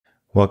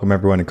Welcome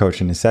everyone to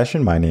Coaching in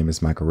Session. My name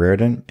is Michael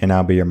Reardon, and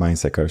I'll be your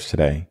mindset coach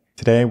today.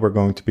 Today, we're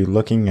going to be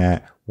looking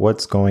at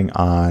what's going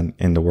on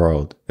in the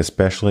world,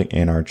 especially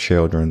in our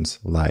children's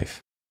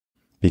life.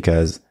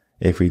 Because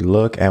if we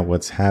look at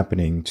what's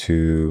happening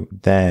to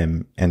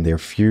them and their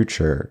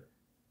future,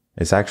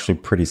 it's actually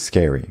pretty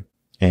scary.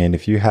 And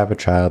if you have a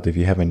child, if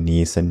you have a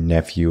niece, a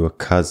nephew, a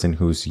cousin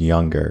who's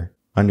younger,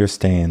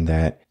 understand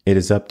that it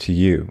is up to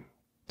you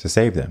to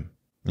save them.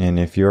 And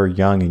if you're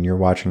young and you're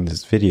watching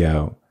this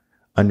video,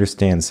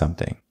 understand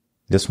something,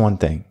 this one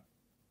thing,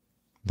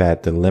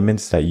 that the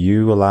limits that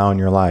you allow in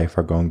your life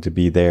are going to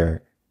be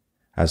there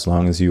as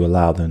long as you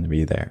allow them to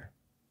be there.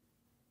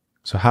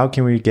 So how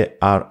can we get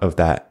out of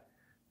that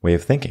way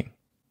of thinking?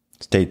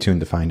 Stay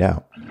tuned to find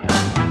out.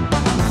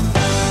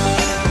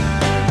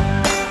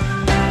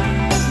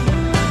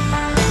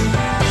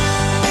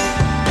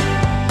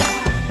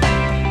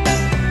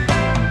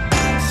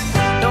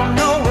 Don't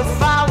know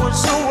if I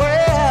was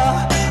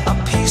aware a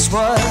piece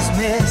was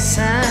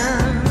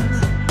missing.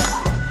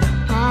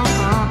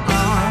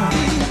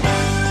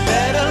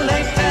 Better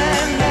late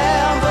than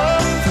never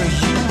for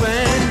you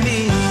and me.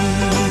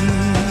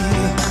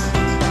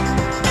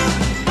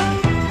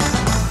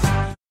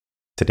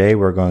 Today,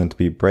 we're going to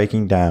be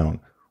breaking down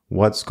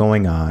what's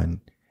going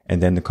on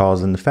and then the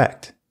cause and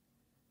effect,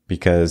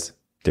 because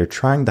they're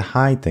trying to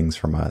hide things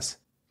from us.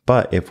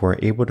 But if we're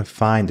able to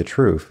find the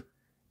truth,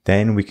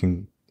 then we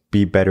can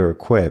be better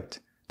equipped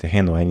to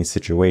handle any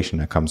situation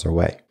that comes our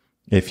way.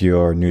 If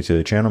you're new to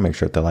the channel, make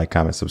sure to like,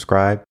 comment,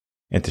 subscribe,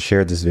 and to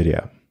share this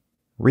video.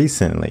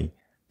 Recently,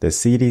 the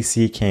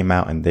CDC came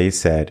out and they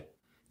said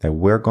that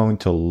we're going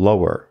to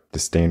lower the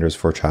standards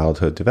for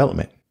childhood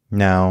development.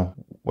 Now,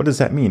 what does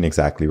that mean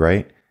exactly,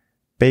 right?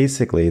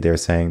 Basically, they're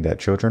saying that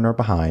children are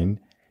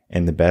behind,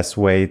 and the best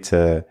way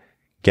to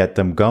get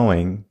them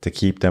going, to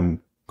keep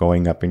them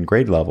going up in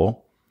grade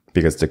level,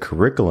 because the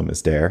curriculum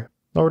is there,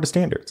 lower the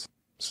standards.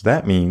 So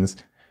that means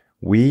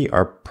we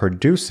are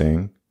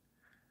producing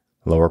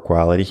lower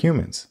quality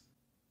humans.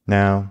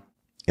 Now,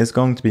 it's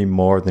going to be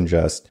more than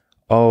just,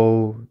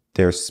 oh,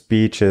 their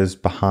speech is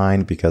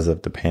behind because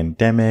of the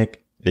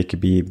pandemic. It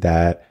could be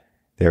that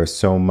there's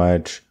so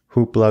much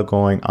hoopla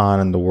going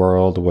on in the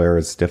world where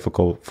it's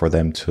difficult for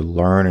them to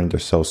learn and they're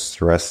so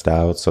stressed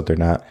out, so they're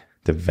not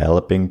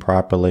developing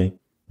properly.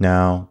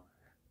 Now,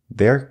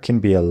 there can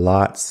be a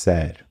lot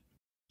said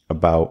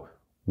about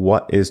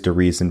what is the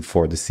reason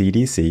for the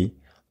CDC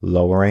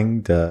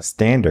lowering the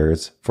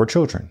standards for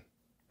children.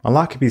 A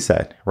lot can be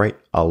said, right?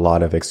 A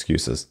lot of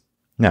excuses.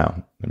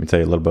 Now, let me tell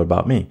you a little bit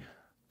about me.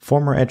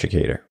 Former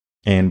educator.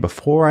 And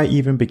before I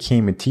even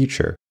became a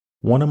teacher,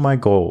 one of my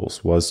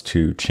goals was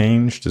to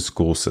change the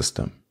school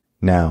system.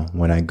 Now,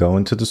 when I go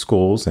into the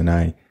schools and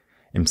I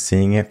am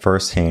seeing it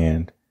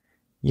firsthand,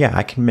 yeah,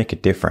 I can make a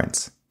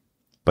difference.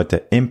 But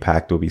the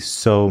impact will be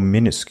so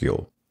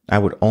minuscule. I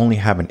would only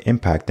have an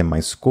impact in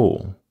my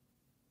school.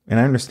 And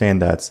I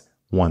understand that's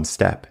one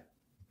step.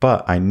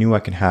 But I knew I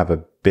could have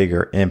a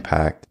bigger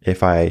impact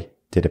if I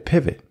did a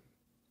pivot.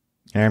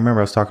 And I remember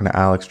I was talking to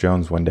Alex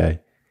Jones one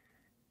day,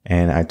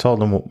 and I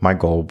told him my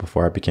goal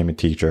before I became a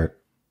teacher.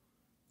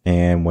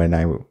 And when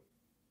I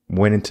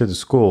went into the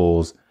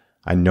schools,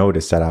 I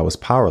noticed that I was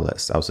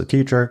powerless. I was a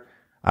teacher.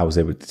 I was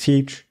able to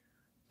teach,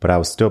 but I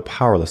was still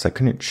powerless. I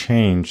couldn't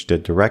change the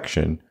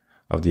direction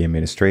of the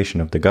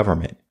administration of the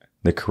government.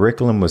 The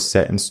curriculum was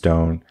set in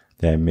stone.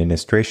 The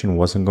administration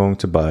wasn't going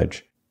to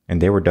budge,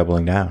 and they were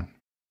doubling down.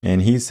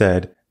 And he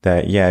said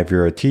that, yeah, if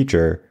you're a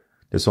teacher,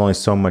 there's only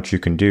so much you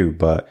can do.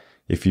 But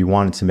if you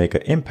wanted to make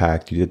an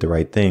impact, you did the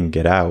right thing,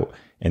 get out,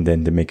 and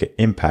then to make an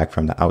impact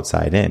from the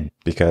outside in.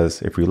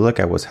 Because if we look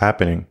at what's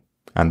happening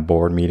on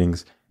board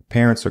meetings,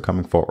 parents are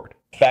coming forward.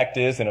 Fact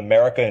is, in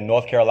America, in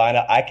North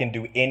Carolina, I can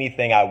do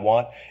anything I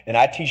want, and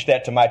I teach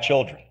that to my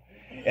children.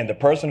 And the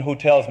person who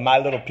tells my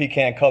little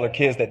pecan-colored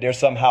kids that they're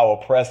somehow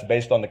oppressed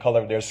based on the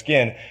color of their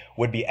skin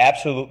would be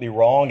absolutely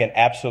wrong and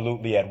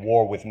absolutely at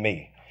war with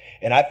me.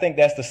 And I think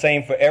that's the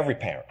same for every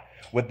parent.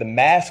 What the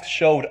mask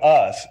showed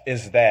us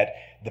is that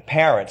the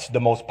parents,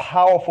 the most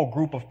powerful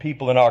group of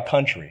people in our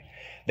country,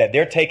 that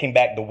they're taking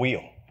back the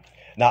wheel.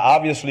 Now,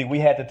 obviously, we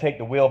had to take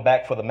the wheel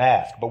back for the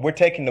mask, but we're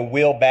taking the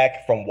wheel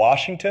back from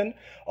Washington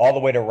all the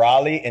way to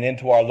Raleigh and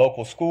into our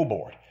local school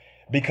board.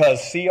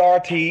 Because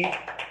CRT,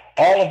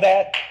 all of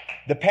that,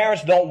 the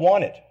parents don't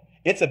want it.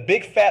 It's a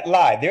big fat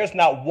lie. There's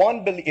not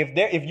one,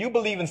 if you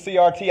believe in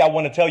CRT, I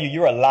want to tell you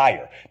you're a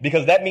liar,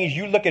 because that means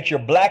you look at your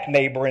black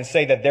neighbor and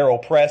say that they're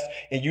oppressed,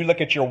 and you look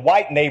at your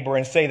white neighbor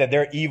and say that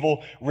they're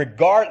evil,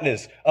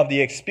 regardless of the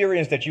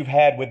experience that you've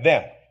had with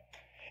them.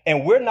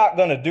 And we're not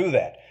going to do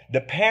that. The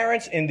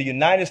parents in the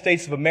United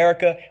States of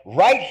America,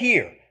 right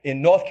here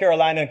in North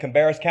Carolina and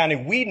Cabarrus County,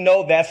 we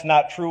know that's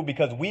not true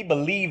because we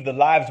believe the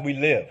lives we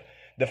live.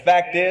 The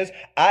fact is,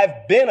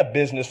 I've been a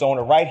business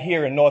owner right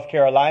here in North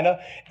Carolina,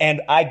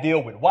 and I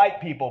deal with white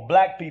people,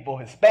 black people,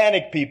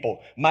 Hispanic people.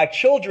 My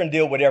children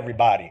deal with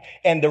everybody.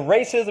 And the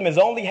racism is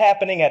only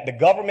happening at the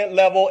government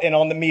level and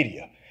on the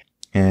media.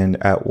 And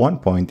at one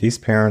point, these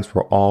parents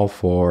were all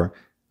for,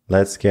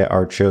 let's get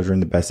our children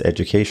the best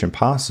education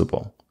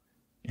possible.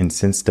 And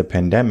since the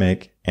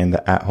pandemic and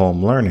the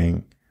at-home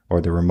learning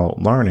or the remote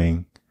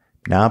learning,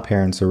 now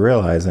parents are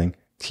realizing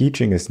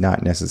teaching is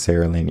not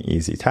necessarily an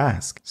easy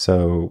task.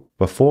 So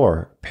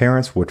before,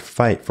 parents would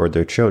fight for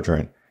their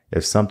children.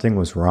 If something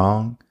was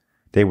wrong,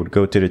 they would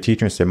go to the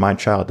teacher and say, my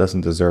child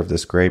doesn't deserve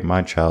this grade.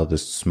 My child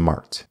is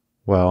smart.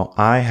 Well,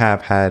 I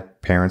have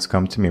had parents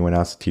come to me when I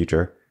was a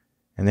teacher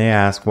and they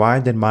ask, why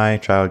did my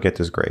child get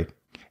this grade?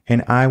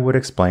 And I would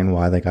explain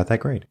why they got that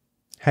grade.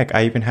 Heck,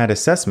 I even had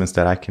assessments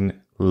that I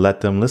can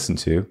let them listen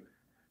to,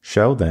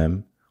 show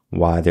them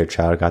why their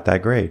child got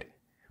that grade.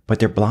 But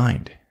they're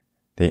blind.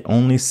 They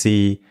only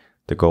see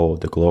the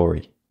gold, the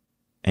glory.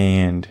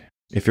 And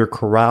if you're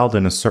corralled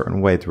in a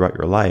certain way throughout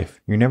your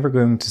life, you're never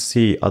going to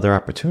see other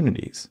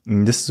opportunities.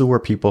 And this is where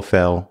people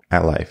fail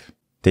at life.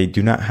 They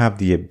do not have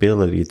the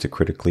ability to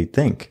critically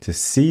think, to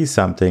see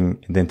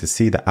something and then to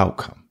see the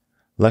outcome.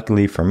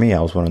 Luckily for me,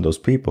 I was one of those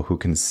people who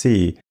can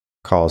see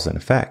cause and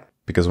effect.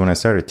 Because when I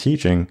started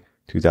teaching,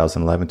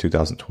 2011,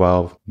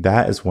 2012,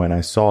 that is when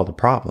I saw the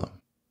problem.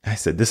 I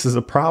said, this is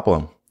a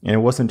problem. And it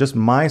wasn't just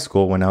my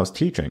school when I was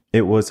teaching.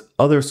 It was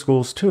other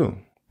schools too.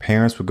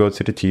 Parents would go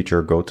to the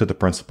teacher, go to the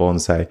principal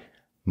and say,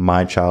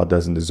 my child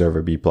doesn't deserve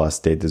a B+,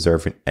 they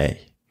deserve an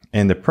A.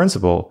 And the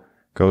principal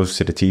goes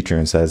to the teacher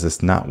and says,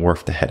 it's not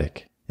worth the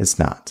headache. It's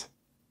not.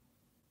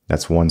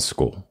 That's one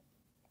school.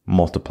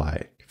 Multiply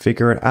it.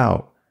 Figure it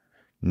out.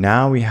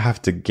 Now we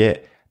have to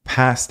get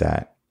past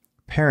that.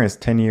 Parents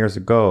 10 years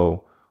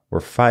ago were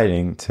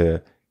fighting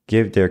to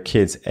give their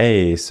kids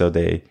A's so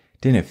they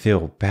didn't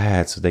feel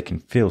bad, so they can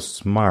feel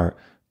smart.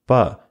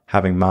 But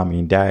having mommy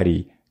and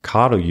daddy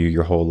coddle you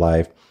your whole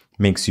life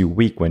makes you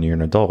weak when you're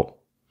an adult.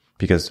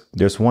 Because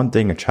there's one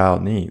thing a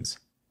child needs,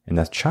 and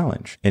that's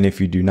challenge. And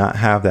if you do not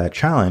have that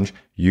challenge,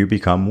 you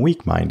become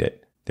weak-minded.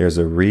 There's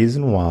a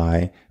reason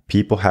why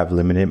people have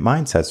limited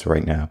mindsets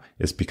right now.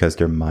 It's because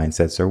their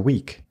mindsets are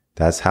weak.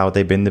 That's how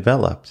they've been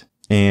developed.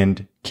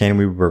 And can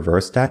we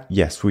reverse that?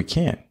 Yes, we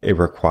can. It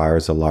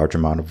requires a large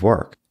amount of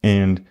work.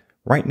 And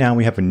right now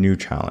we have a new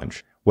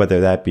challenge,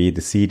 whether that be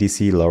the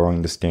CDC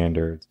lowering the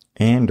standards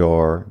and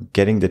or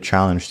getting the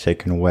challenge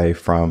taken away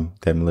from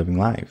them living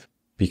life.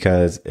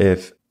 Because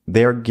if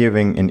they're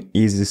giving an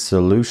easy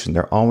solution,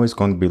 they're always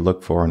going to be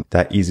looking for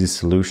that easy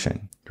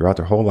solution throughout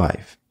their whole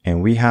life.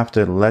 And we have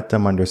to let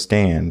them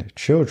understand,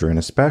 children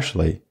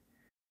especially,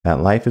 that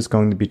life is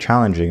going to be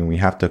challenging and we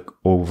have to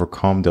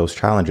overcome those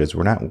challenges.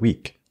 We're not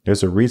weak.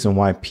 There's a reason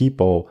why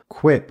people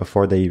quit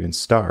before they even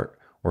start,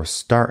 or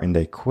start and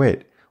they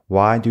quit.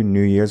 Why do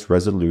New Year's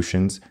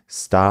resolutions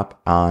stop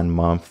on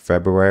month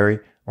February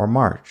or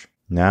March?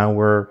 Now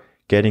we're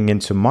getting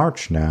into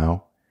March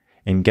now,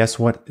 and guess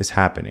what is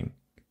happening?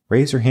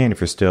 Raise your hand if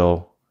you're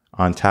still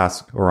on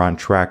task or on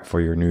track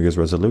for your New Year's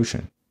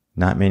resolution.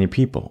 Not many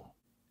people.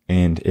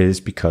 And it is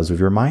because of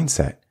your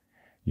mindset.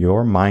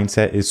 Your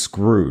mindset is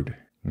screwed.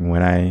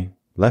 When I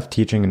left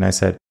teaching and I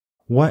said,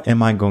 what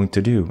am I going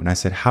to do? And I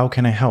said, how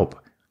can I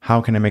help? How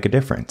can I make a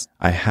difference?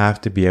 I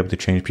have to be able to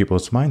change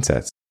people's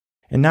mindsets.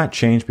 And not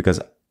change because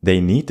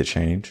they need to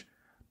change,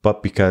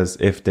 but because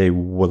if they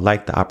would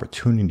like the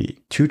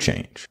opportunity to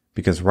change.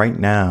 Because right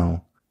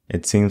now,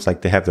 it seems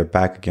like they have their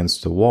back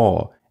against the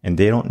wall and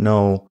they don't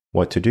know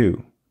what to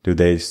do. Do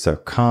they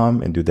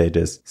succumb and do they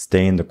just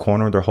stay in the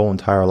corner their whole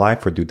entire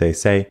life? Or do they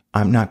say,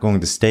 I'm not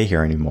going to stay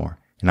here anymore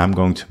and I'm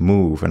going to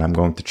move and I'm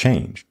going to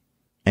change?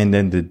 And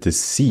then the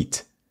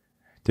deceit,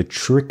 the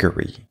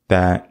trickery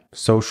that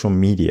social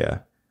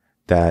media,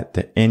 that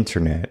the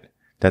internet,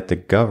 that the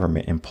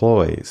government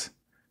employs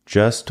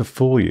just to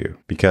fool you.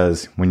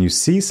 Because when you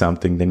see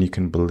something, then you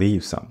can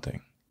believe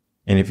something.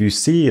 And if you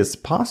see it's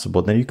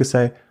possible, then you could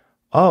say,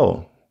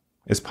 oh,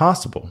 it's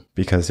possible.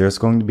 Because there's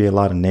going to be a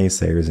lot of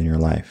naysayers in your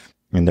life.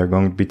 And they're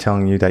going to be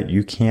telling you that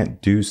you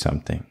can't do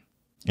something.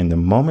 And the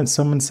moment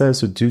someone says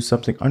to do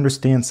something,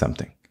 understand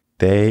something.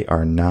 They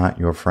are not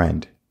your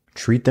friend.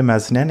 Treat them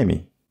as an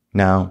enemy.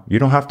 Now, you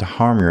don't have to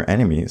harm your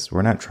enemies.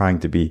 We're not trying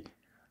to be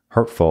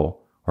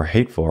hurtful or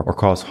hateful or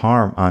cause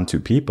harm onto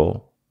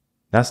people.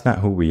 That's not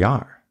who we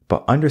are.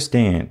 But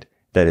understand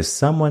that if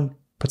someone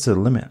puts a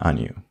limit on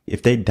you,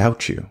 if they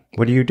doubt you,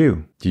 what do?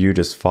 Do you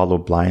just follow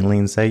blindly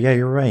and say, yeah,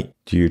 you're right?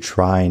 Do you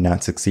try and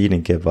not succeed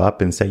and give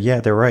up and say, yeah,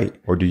 they're right?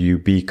 Or do you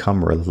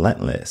become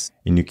relentless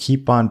and you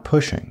keep on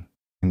pushing?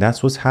 And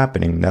that's what's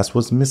happening. That's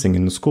what's missing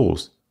in the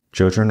schools.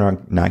 Children are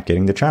not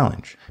getting the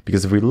challenge.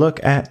 Because if we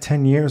look at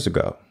 10 years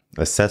ago,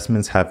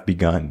 assessments have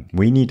begun.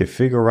 We need to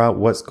figure out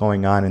what's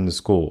going on in the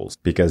schools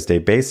because they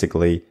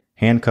basically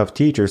handcuffed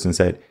teachers and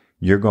said,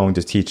 you're going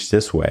to teach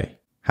this way.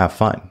 Have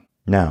fun.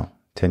 Now,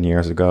 10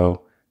 years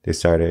ago, they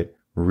started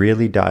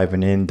really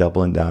diving in,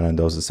 doubling down on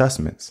those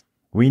assessments.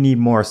 We need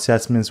more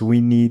assessments.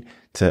 We need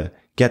to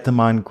get them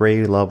on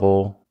grade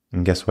level.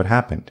 And guess what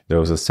happened?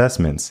 Those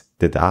assessments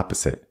did the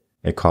opposite.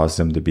 It caused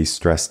them to be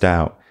stressed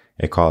out.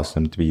 It caused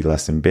them to be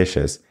less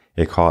ambitious.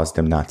 It caused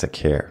them not to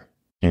care.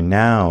 And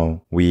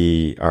now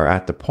we are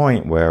at the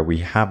point where we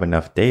have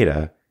enough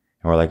data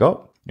and we're like,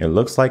 oh, it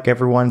looks like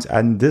everyone's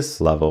at this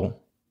level,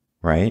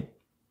 right?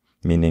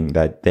 Meaning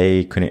that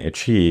they couldn't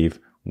achieve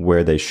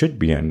where they should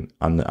be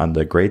on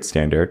the grade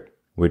standard,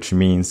 which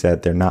means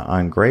that they're not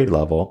on grade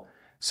level.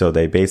 So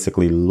they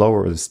basically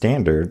lower the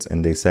standards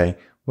and they say,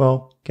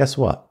 well, guess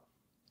what?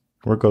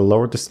 We're going to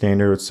lower the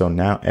standards so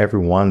now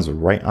everyone's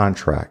right on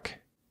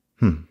track.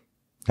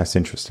 That's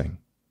interesting.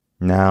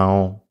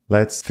 Now,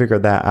 let's figure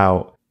that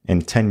out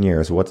in 10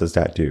 years. What does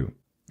that do?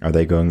 Are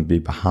they going to be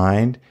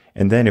behind?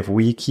 And then if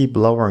we keep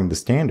lowering the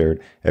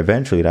standard,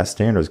 eventually that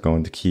standard is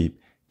going to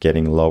keep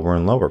getting lower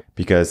and lower.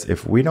 Because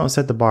if we don't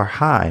set the bar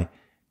high,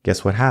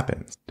 guess what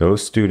happens?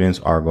 Those students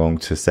are going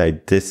to say,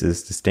 this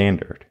is the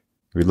standard.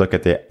 We look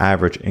at the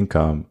average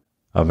income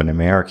of an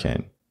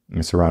American,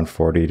 it's around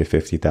 $40,000 to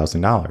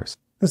 $50,000.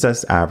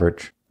 That's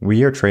average.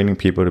 We are training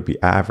people to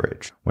be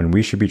average when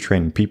we should be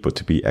training people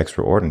to be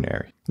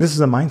extraordinary. This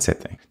is a mindset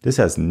thing. This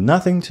has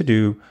nothing to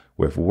do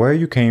with where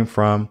you came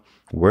from,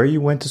 where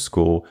you went to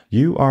school.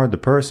 You are the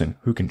person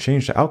who can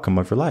change the outcome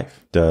of your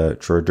life. The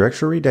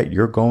trajectory that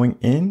you're going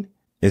in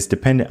is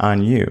dependent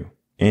on you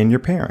and your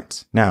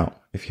parents. Now,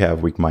 if you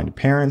have weak-minded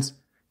parents,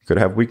 you could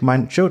have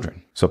weak-minded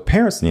children. So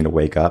parents need to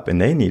wake up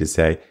and they need to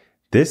say,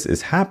 this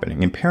is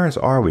happening. And parents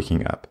are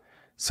waking up.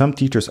 Some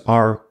teachers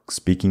are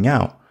speaking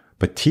out.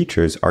 But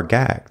teachers are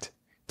gagged.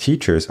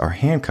 Teachers are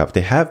handcuffed.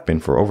 They have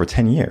been for over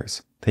 10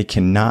 years. They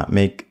cannot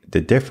make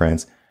the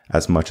difference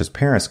as much as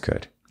parents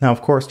could. Now,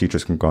 of course,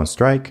 teachers can go on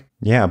strike.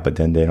 Yeah, but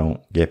then they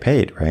don't get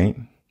paid, right?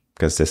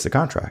 Because it's a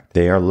contract.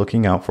 They are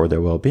looking out for their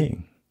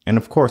well-being. And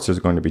of course, there's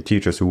going to be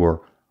teachers who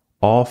are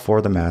all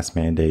for the mask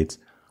mandates,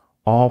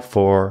 all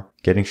for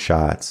getting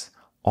shots,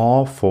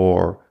 all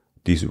for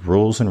these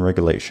rules and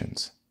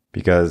regulations.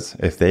 Because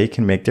if they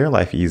can make their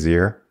life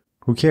easier,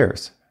 who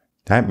cares?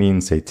 That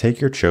means they take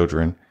your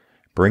children,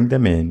 bring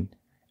them in,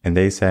 and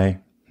they say,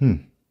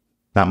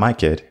 not my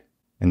kid.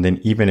 And then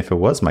even if it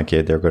was my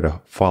kid, they're going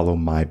to follow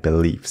my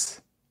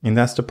beliefs. And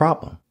that's the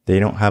problem. They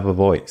don't have a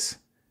voice.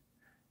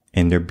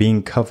 And they're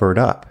being covered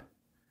up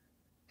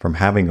from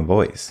having a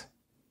voice.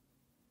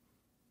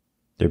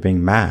 They're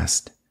being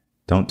masked.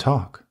 Don't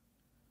talk.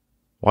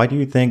 Why do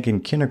you think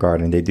in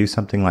kindergarten they do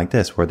something like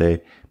this, where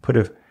they put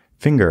a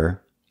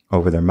finger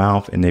over their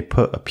mouth and they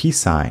put a peace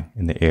sign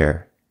in the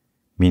air?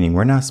 Meaning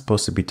we're not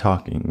supposed to be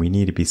talking. We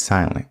need to be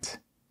silent.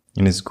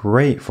 And it's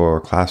great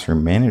for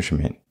classroom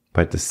management.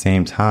 But at the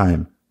same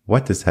time,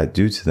 what does that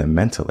do to them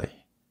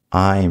mentally?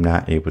 I am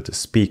not able to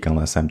speak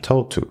unless I'm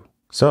told to.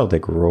 So they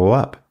grow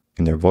up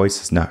and their voice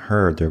is not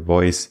heard. Their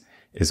voice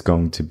is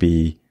going to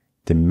be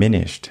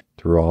diminished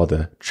through all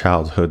the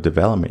childhood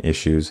development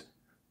issues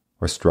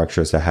or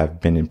structures that have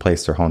been in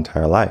place their whole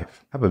entire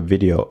life. I have a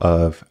video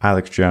of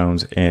Alex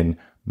Jones and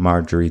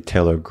Marjorie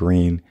Taylor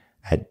Greene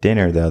at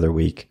dinner the other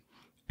week.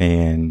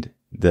 And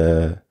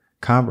the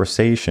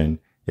conversation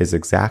is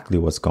exactly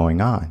what's going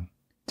on.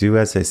 Do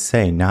as I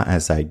say, not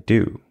as I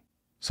do.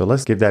 So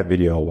let's give that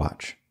video a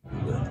watch.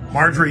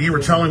 Marjorie, you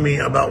were telling me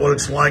about what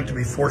it's like to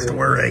be forced to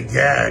wear a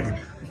gag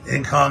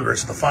in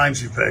Congress, the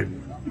fines you paid.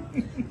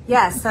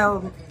 Yeah,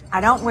 so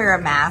I don't wear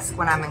a mask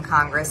when I'm in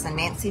Congress, and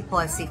Nancy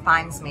Pelosi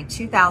fines me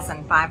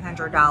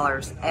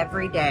 $2,500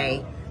 every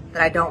day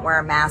that I don't wear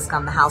a mask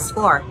on the House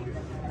floor.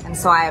 And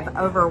so I have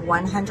over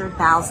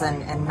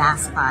 100,000 in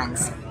mask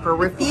fines for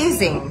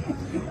refusing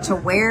to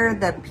wear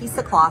the piece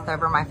of cloth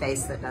over my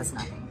face that does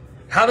nothing.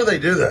 How do they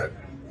do that?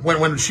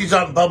 When she's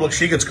out in public,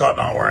 she gets caught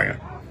not wearing it.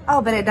 Oh,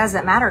 but it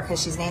doesn't matter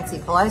because she's Nancy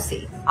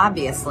Pelosi.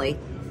 Obviously,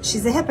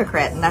 she's a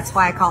hypocrite, and that's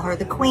why I call her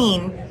the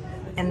queen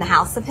in the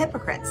House of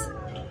Hypocrites.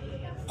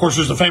 Of course,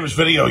 there's the famous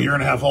video, year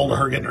and a half old, of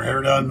her getting her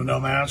hair done with no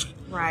mask.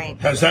 Right.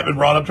 Has that been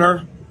brought up to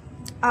her?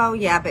 Oh,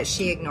 yeah, but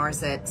she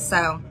ignores it.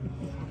 So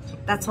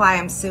that's why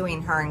I'm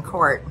suing her in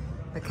court,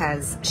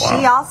 because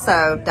she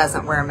also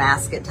doesn't wear a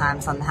mask at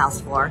times on the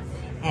House floor,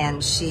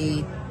 and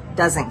she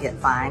doesn't get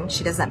fined.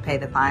 She doesn't pay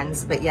the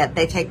fines, but yet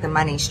they take the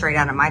money straight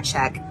out of my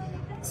check.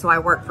 So I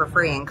work for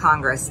free in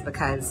Congress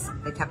because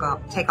they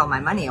take all my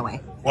money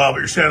away. Wow, but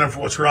you're standing up for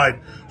what's right.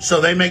 So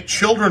they make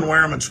children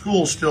wear them in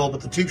school still,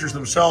 but the teachers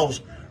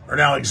themselves are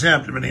now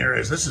exempt in many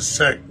areas. This is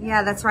sick.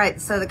 Yeah, that's right.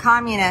 So the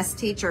communist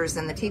teachers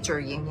in the teacher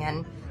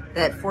union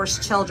that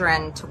force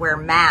children to wear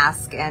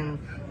masks and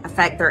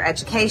affect their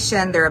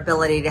education, their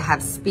ability to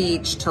have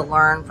speech, to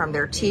learn from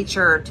their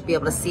teacher, to be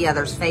able to see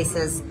others'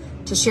 faces,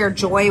 to share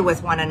joy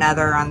with one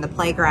another on the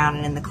playground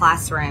and in the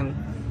classroom.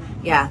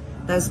 Yeah,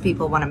 those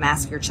people want to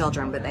mask your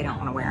children, but they don't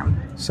want to wear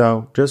them.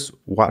 So just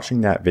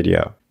watching that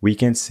video, we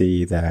can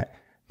see that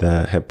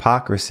the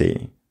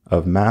hypocrisy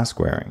of mask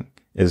wearing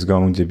is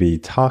going to be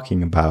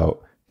talking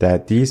about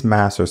that these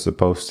masks are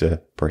supposed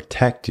to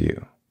protect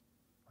you,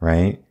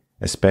 right?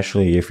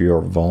 Especially if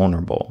you're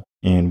vulnerable.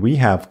 And we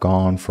have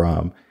gone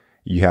from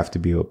you have to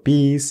be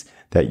obese,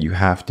 that you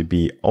have to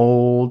be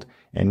old,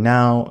 and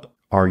now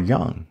are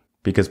young.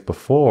 Because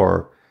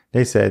before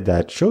they said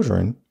that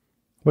children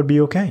would be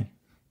okay.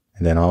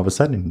 And then all of a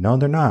sudden, no,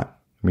 they're not.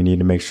 We need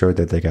to make sure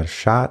that they got a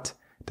shot,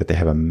 that they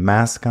have a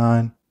mask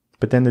on.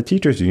 But then the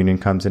teachers union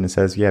comes in and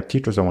says, yeah,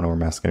 teachers don't want to wear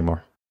masks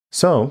anymore.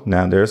 So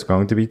now there's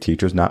going to be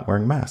teachers not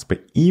wearing masks.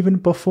 But even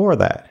before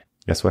that,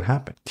 guess what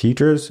happened?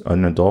 Teachers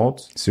and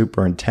adults,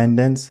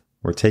 superintendents,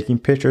 were taking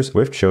pictures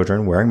with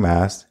children wearing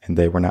masks and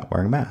they were not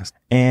wearing masks.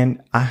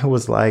 And I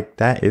was like,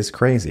 that is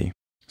crazy.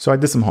 So I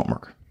did some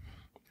homework.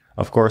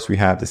 Of course, we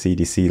have the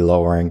CDC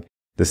lowering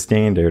the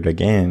standard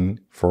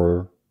again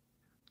for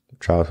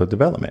childhood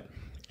development.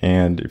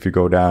 And if you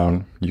go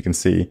down, you can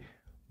see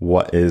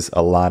what is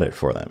allotted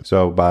for them.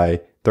 So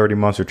by 30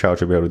 months, your child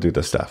should be able to do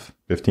this stuff.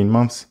 15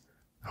 months,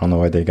 I don't know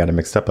why they got it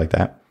mixed up like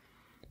that.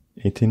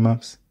 18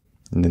 months,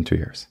 and then 2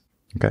 years.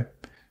 Okay.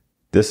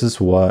 This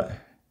is what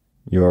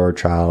your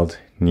child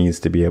needs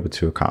to be able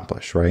to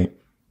accomplish, right?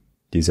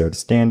 These are the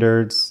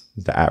standards,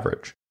 the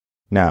average.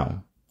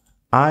 Now,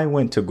 I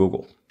went to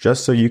Google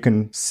just so you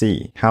can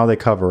see how they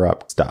cover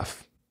up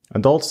stuff.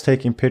 Adults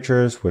taking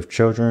pictures with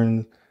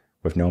children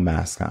with no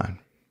mask on.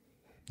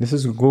 This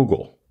is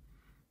Google.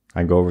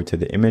 I go over to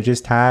the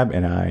images tab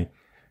and I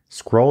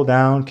scroll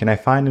down. Can I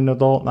find an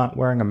adult not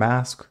wearing a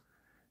mask?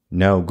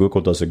 No,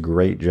 Google does a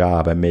great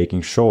job at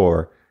making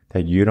sure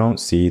that you don't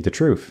see the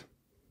truth.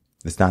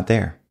 It's not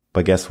there.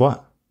 But guess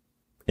what?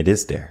 It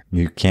is there.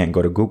 You can't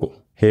go to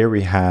Google. Here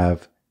we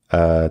have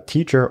a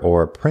teacher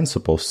or a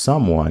principal,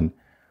 someone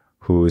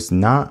who is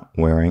not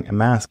wearing a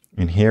mask.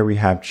 And here we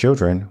have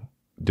children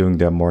doing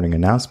their morning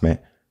announcement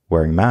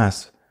wearing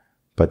masks,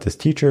 but this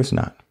teacher is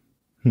not.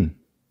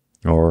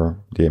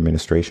 Or the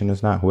administration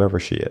is not, whoever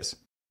she is.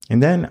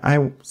 And then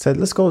I said,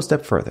 let's go a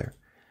step further.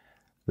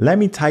 Let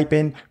me type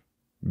in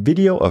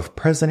video of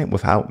president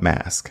without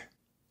mask.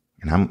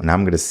 And I'm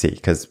going to see,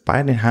 because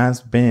Biden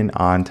has been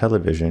on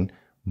television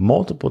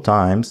multiple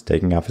times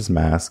taking off his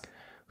mask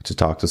to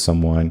talk to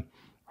someone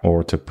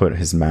or to put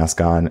his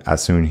mask on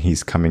as soon as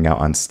he's coming out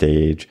on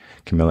stage.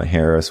 Kamala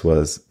Harris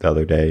was the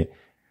other day,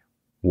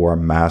 wore a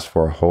mask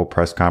for a whole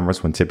press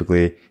conference when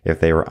typically if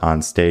they were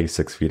on stage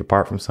 6 feet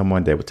apart from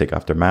someone, they would take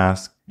off their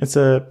mask. It's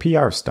a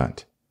PR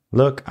stunt.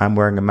 Look, I'm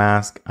wearing a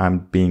mask. I'm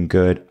being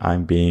good.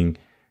 I'm being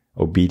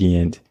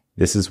obedient.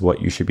 This is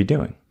what you should be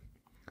doing.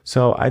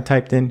 So I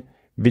typed in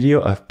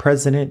video of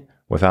president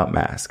without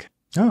mask.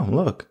 Oh,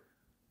 look.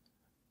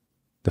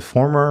 The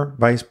former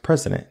vice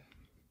president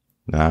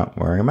not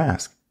wearing a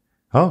mask.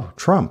 Oh,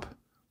 Trump,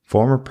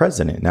 former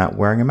president not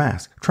wearing a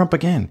mask. Trump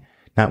again,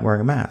 not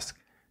wearing a mask.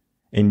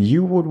 And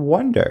you would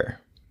wonder,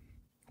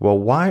 well,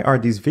 why are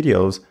these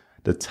videos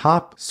the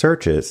top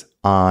searches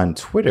on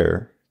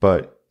Twitter,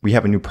 but we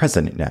have a new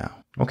president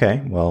now?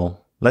 Okay,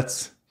 well,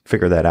 let's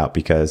figure that out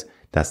because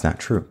that's not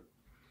true.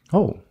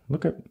 Oh,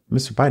 look at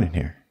Mr. Biden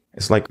here.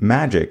 It's like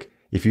magic.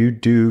 If you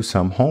do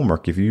some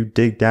homework, if you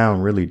dig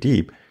down really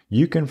deep,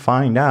 you can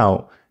find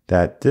out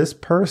that this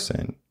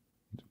person,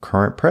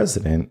 current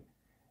president,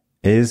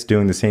 is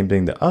doing the same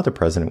thing the other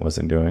president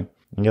wasn't doing.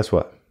 And guess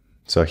what?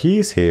 So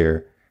he's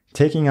here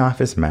taking off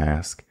his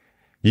mask.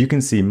 You can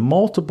see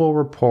multiple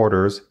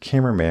reporters,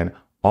 cameramen,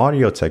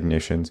 audio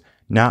technicians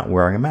not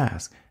wearing a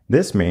mask.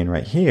 This man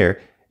right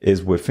here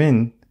is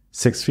within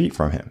 6 feet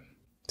from him.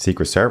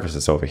 Secret Service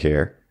is over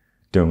here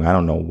doing I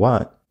don't know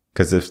what.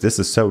 Because if this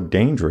is so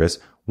dangerous,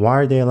 why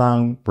are they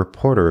allowing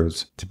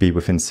reporters to be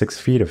within 6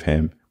 feet of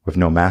him with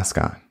no mask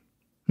on?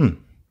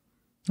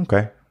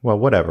 Okay, well,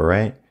 whatever,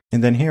 right?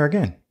 And then here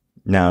again.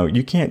 Now,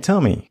 you can't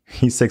tell me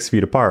he's 6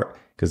 feet apart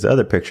because the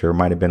other picture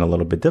might have been a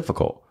little bit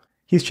difficult.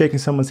 He's shaking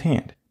someone's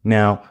hand.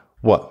 Now,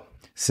 what?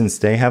 Since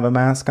they have a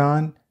mask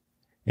on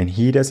and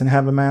he doesn't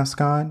have a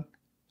mask on,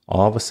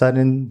 all of a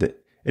sudden,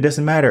 it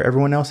doesn't matter.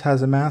 Everyone else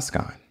has a mask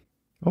on.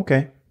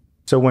 Okay.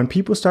 So when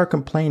people start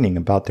complaining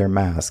about their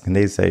mask and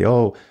they say,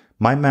 oh,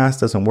 my mask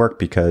doesn't work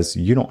because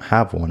you don't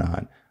have one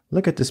on.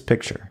 Look at this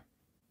picture.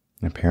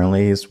 And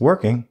apparently it's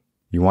working.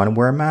 You want to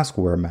wear a mask,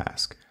 wear a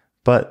mask.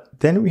 But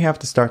then we have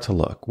to start to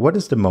look. What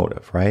is the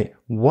motive, right?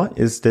 What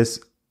is this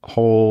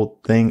whole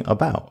thing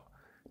about?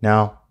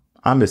 Now,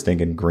 I'm just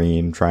thinking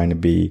green, trying to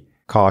be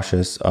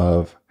cautious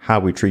of how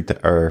we treat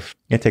the earth.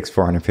 It takes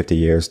 450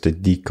 years to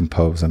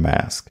decompose a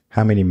mask.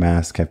 How many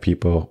masks have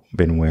people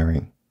been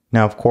wearing?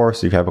 Now, of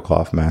course, if you have a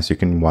cloth mask, you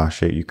can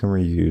wash it, you can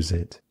reuse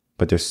it.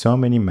 But there's so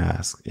many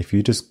masks. If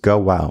you just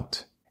go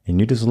out and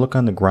you just look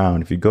on the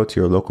ground, if you go to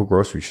your local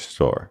grocery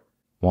store,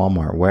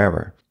 Walmart,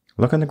 wherever,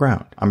 look on the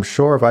ground. I'm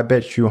sure if I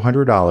bet you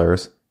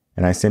 $100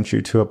 and I sent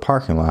you to a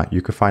parking lot,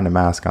 you could find a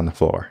mask on the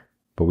floor.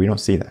 But we don't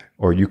see that.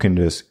 Or you can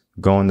just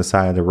go on the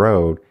side of the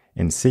road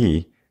and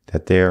see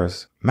that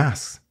there's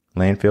masks.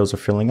 Landfills are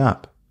filling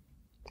up.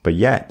 But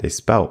yet they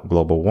spout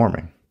global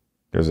warming.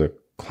 There's a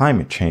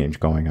climate change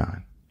going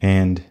on.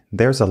 And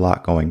there's a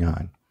lot going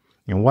on.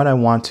 And what I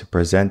want to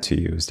present to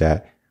you is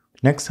that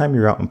next time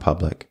you're out in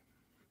public,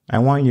 I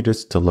want you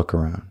just to look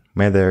around.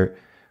 Whether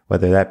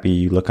that be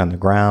you look on the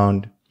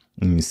ground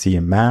and you see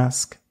a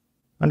mask,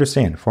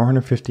 understand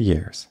 450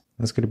 years.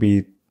 That's going to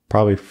be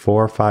probably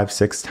 4, 5,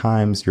 6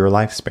 times your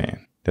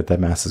lifespan that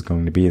mask is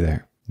going to be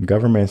there. The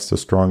government is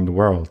destroying the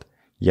world,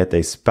 yet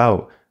they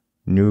spout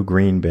new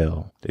green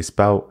bill. They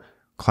spout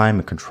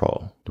climate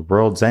control. The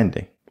world's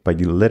ending. But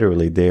you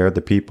literally, they are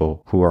the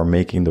people who are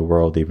making the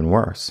world even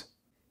worse.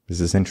 This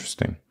is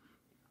interesting.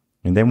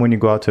 And then when you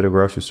go out to the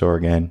grocery store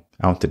again,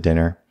 out to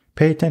dinner,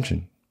 pay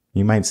attention.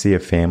 You might see a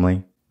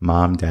family,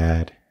 mom,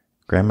 dad,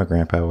 grandma,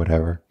 grandpa,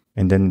 whatever,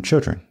 and then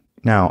children.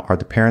 Now, are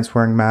the parents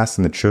wearing masks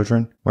and the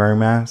children wearing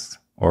masks?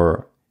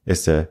 Or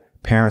is the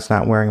parents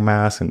not wearing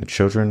masks and the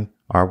children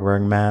are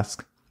wearing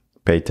masks?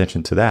 Pay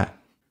attention to that.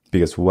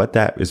 Because what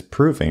that is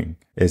proving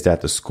is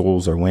that the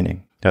schools are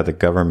winning, that the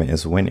government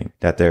is winning,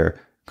 that they're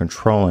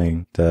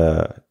controlling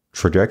the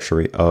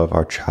trajectory of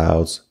our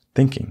child's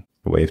thinking,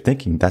 the way of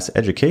thinking. That's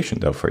education,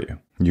 though, for you.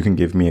 You can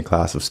give me a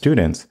class of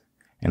students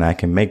and I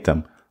can make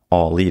them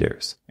all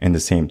leaders. In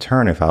the same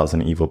turn, if I was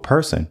an evil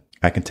person,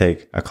 I can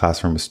take a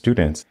classroom of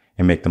students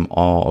and make them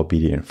all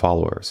obedient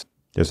followers.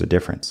 There's a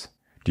difference.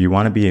 Do you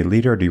want to be a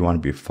leader or do you want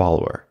to be a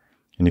follower?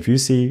 And if you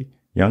see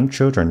young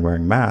children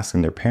wearing masks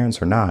and their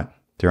parents are not,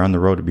 they're on the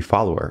road to be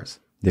followers.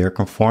 They're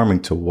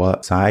conforming to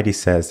what society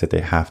says that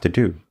they have to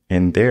do.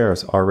 And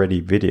there's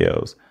already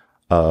videos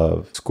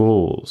of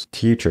schools,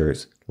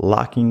 teachers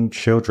locking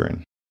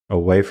children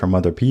away from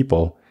other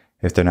people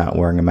if they're not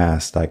wearing a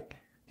mask, like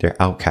they're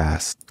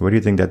outcasts. What do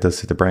you think that does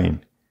to the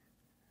brain?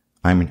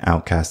 I'm an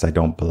outcast. I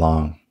don't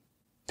belong.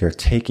 They're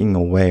taking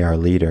away our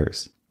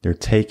leaders. They're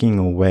taking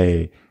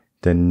away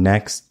the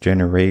next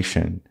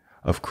generation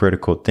of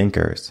critical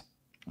thinkers.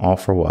 All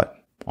for what?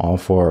 All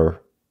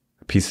for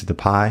a piece of the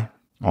pie?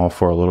 All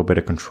for a little bit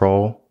of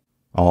control?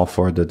 All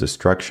for the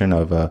destruction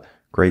of a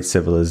great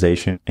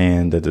civilization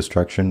and the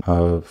destruction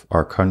of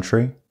our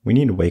country? We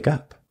need to wake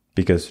up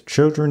because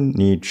children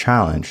need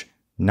challenge,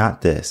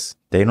 not this.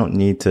 They don't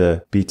need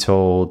to be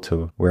told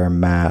to wear a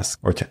mask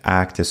or to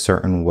act a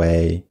certain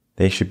way.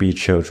 They should be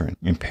children,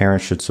 and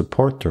parents should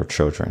support their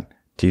children.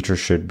 Teachers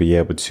should be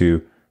able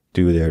to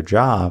do their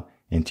job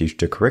and teach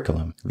the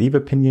curriculum. Leave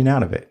opinion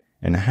out of it.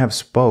 And I have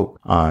spoke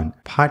on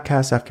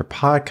podcast after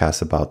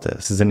podcast about this.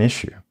 This is an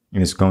issue,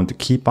 and it's going to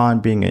keep on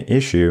being an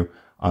issue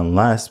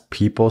unless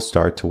people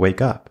start to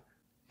wake up.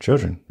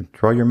 Children,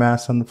 throw your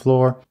mask on the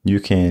floor. You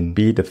can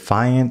be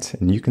defiant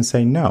and you can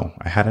say, no,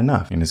 I had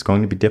enough. And it's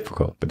going to be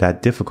difficult, but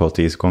that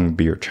difficulty is going to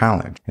be your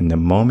challenge. And the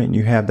moment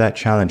you have that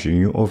challenge and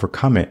you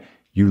overcome it,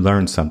 you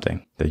learn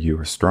something, that you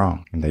are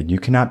strong and that you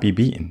cannot be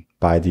beaten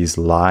by these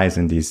lies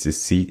and these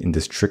deceit and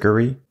this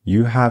trickery.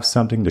 You have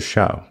something to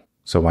show.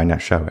 So why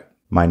not show it?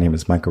 My name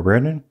is Michael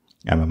Reardon.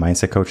 I'm a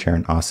mindset coach here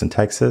in Austin,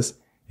 Texas.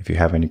 If you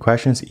have any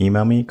questions,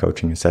 email me,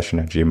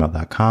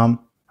 coachinginsession@gmail.com.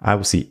 I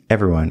will see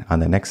everyone on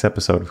the next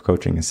episode of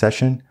Coaching in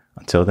Session.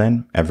 Until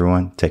then,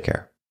 everyone, take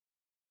care.